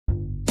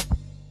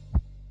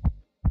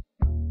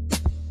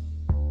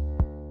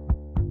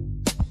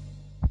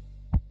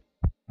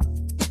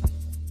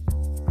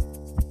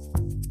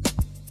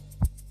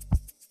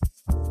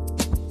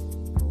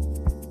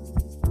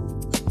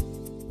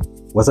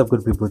What's up,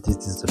 good people?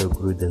 This is the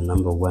Guru, the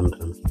number one,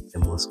 the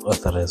most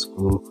authorized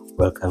guru.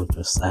 Welcome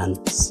to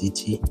Sun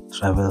City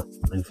Travel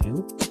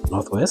Review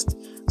Northwest.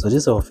 So this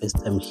is our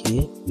first time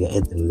here. We are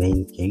at the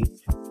main gate.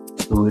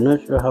 So we're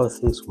not sure how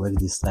things work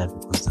this side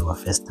because it's our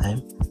first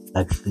time.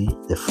 Actually,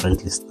 the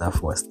friendly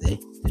staff was there.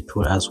 They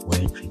told us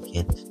where to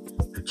get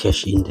to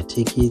cash in the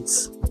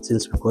tickets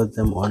since we got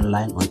them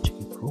online on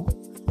TicketPro.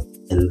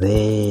 And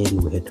then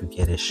we had to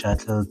get a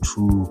shuttle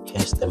to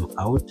cash them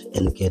out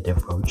and get a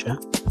voucher.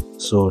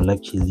 So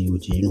luckily we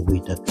didn't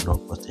wait that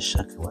long because the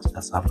shuttle was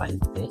just right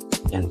there,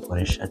 and for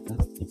a shuttle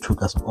it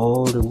took us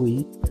all the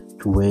way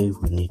to where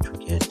we need to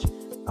get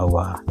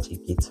our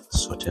tickets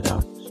sorted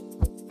out.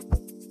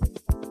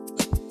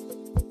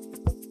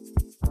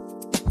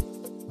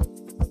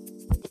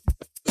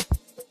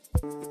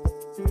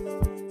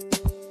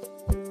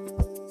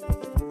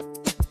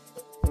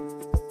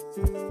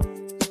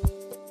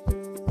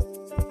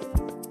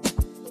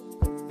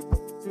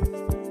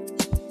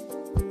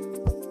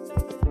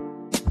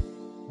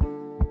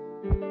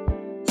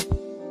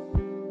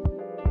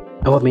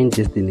 Our main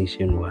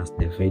destination was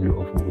the Valley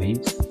of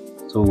Waves.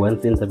 So one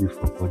thing that we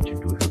forgot to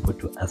do, we forgot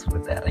to ask for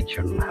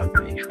direction on how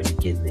to actually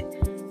get there.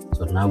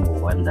 So now we're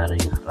wandering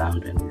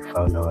around and we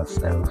found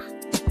ourselves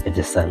at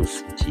the Sun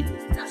City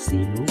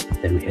Casino.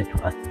 Then we had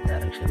to ask the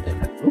direction. They're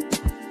like,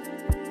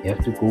 oh, you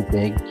have to go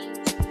back,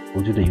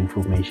 go to the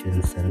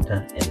information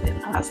center and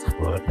then ask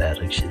for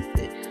directions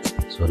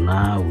there. So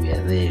now we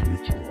are there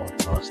looking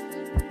all lost,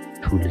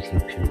 two little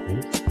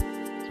penguins.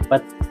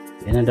 But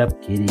we ended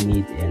up getting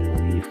it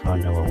and we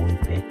found our way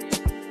back,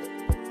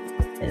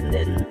 and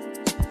then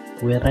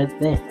we're right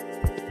there.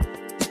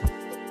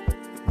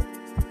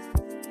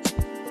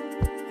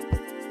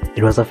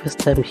 It was our first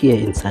time here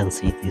in Sun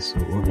City, so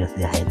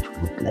obviously I had to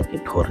look like a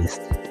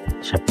tourist.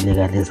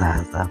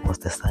 Because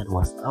the sun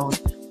was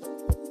out,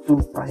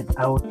 full bright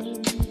out,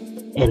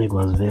 and it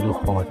was very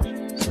hot,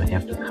 so I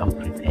have to come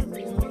prepared.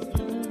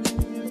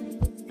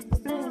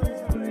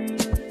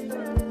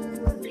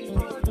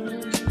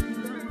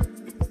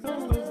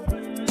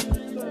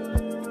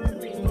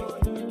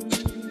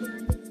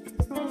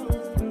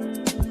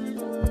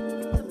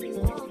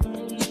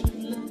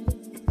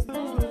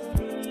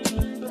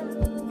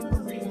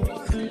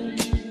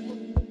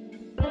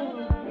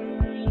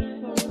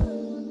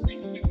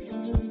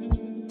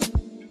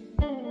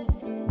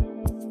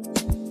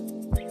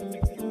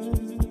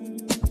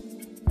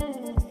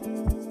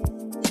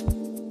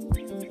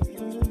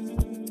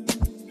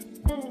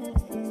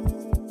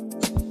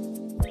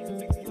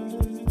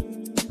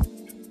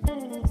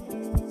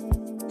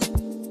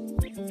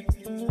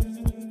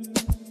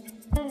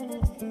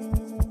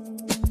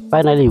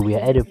 Finally, we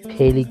are at a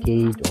pearly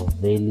gate of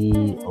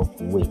Valley of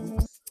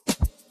Waves.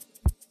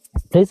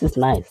 The place is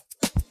nice,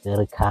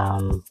 very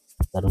calm,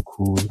 very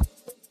cool,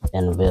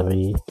 and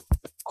very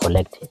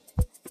collected.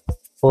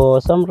 For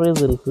some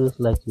reason, it feels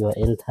like you are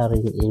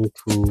entering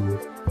into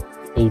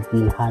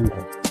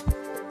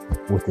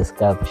 1800 with the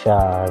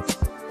sculptures,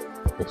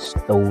 the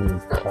stone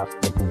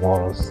crafted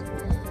walls,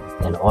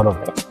 and all of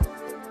it.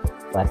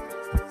 But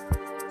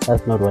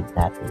that's not what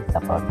that is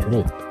about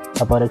today.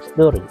 It's about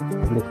exploring,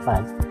 having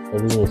fun,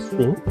 having a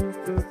swim,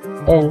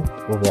 and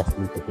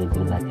obviously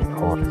behaving like a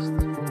tourist.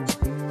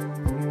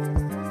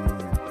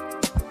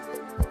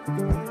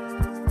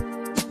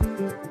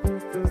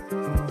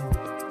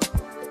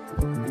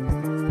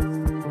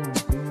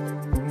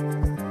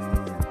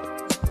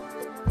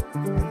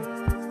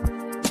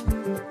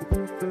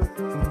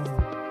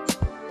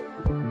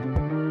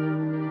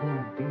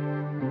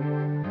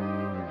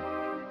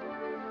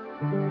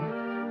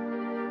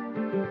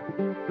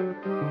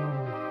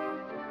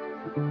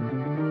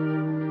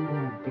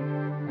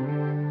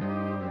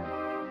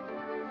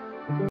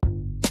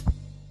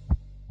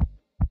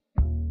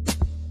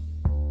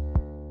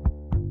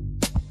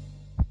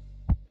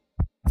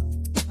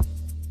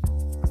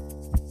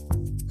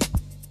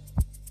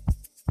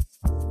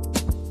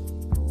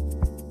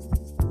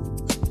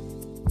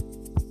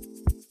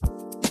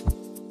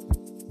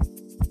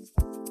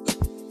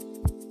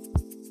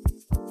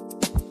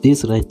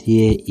 This right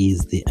here is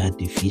the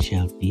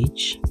artificial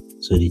beach.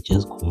 So they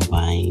just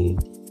combined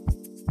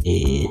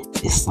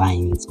the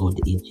science or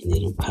the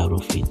engineering part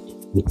of it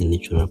with the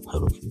natural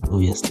part of it.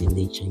 Obviously,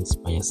 nature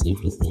inspires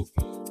everything.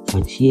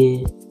 But here,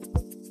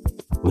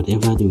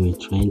 whatever they were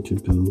trying to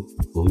do,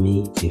 for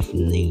me, they've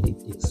nailed it.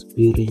 The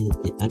experience,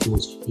 the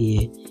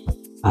atmosphere,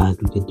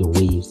 look at the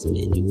waves,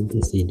 man. You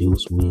wouldn't say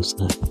those waves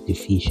are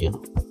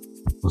artificial.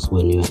 Because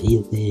when you are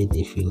in there,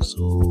 they feel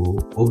so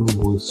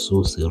almost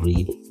so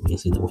serene. You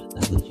see the water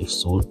doesn't have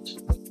salt.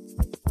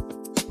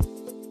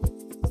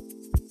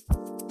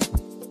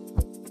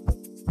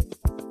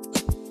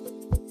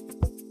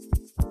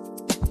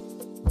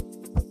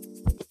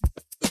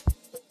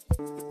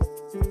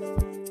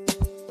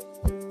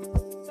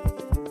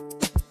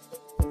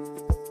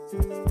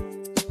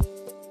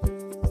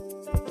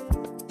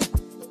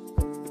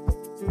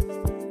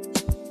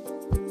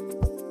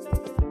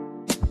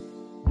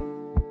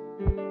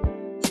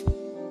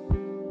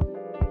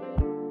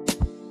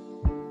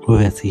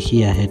 obviously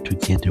here I had to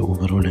get the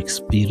overall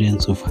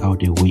experience of how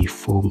the wave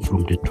form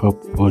from the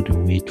top all the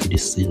way to the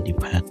sandy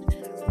part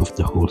of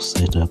the whole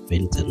setup,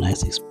 and it's a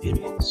nice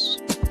experience.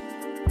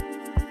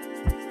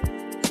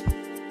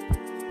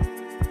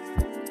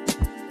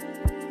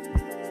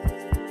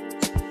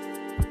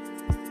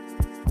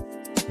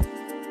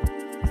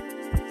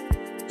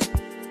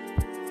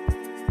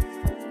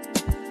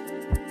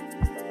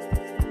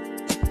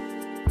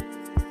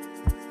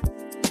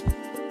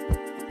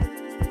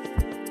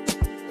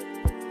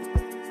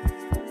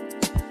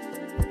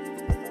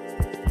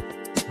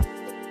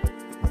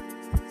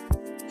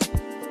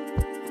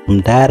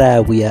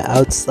 Mdara, we are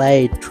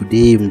outside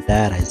today.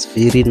 Mdara, it's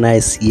very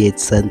nice here at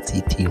Sun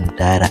City.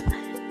 Mdara,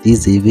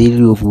 this is a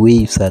valley of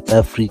waves, South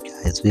Africa.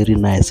 It's very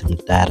nice.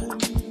 Mdara,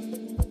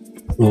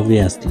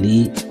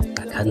 obviously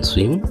I can't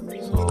swim,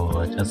 so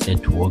I just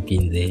had to walk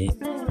in there.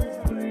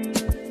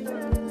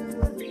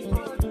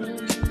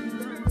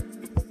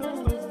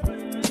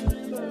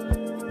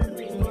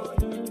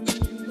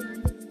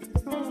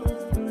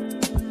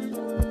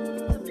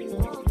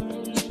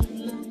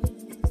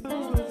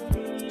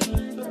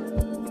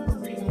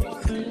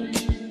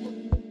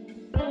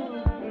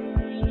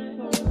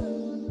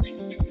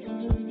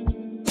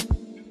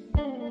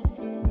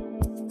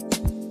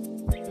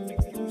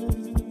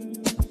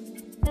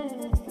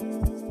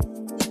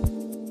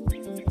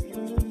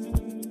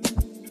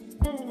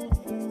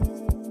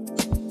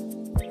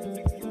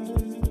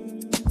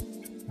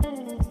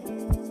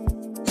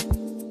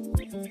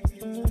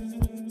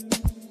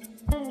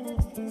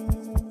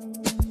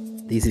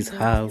 This is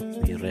how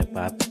we wrap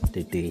up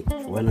the day.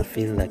 If you wanna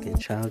feel like a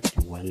child,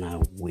 you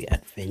wanna we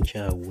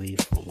adventure away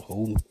from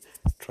home,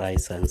 try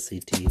Sun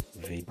City.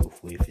 Valley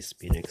of Wave has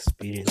been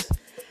experience.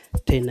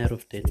 10 out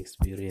of 10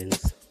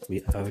 experience.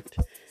 We out.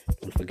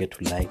 Don't forget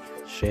to like,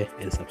 share,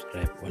 and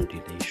subscribe on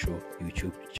Delay Show YouTube channel.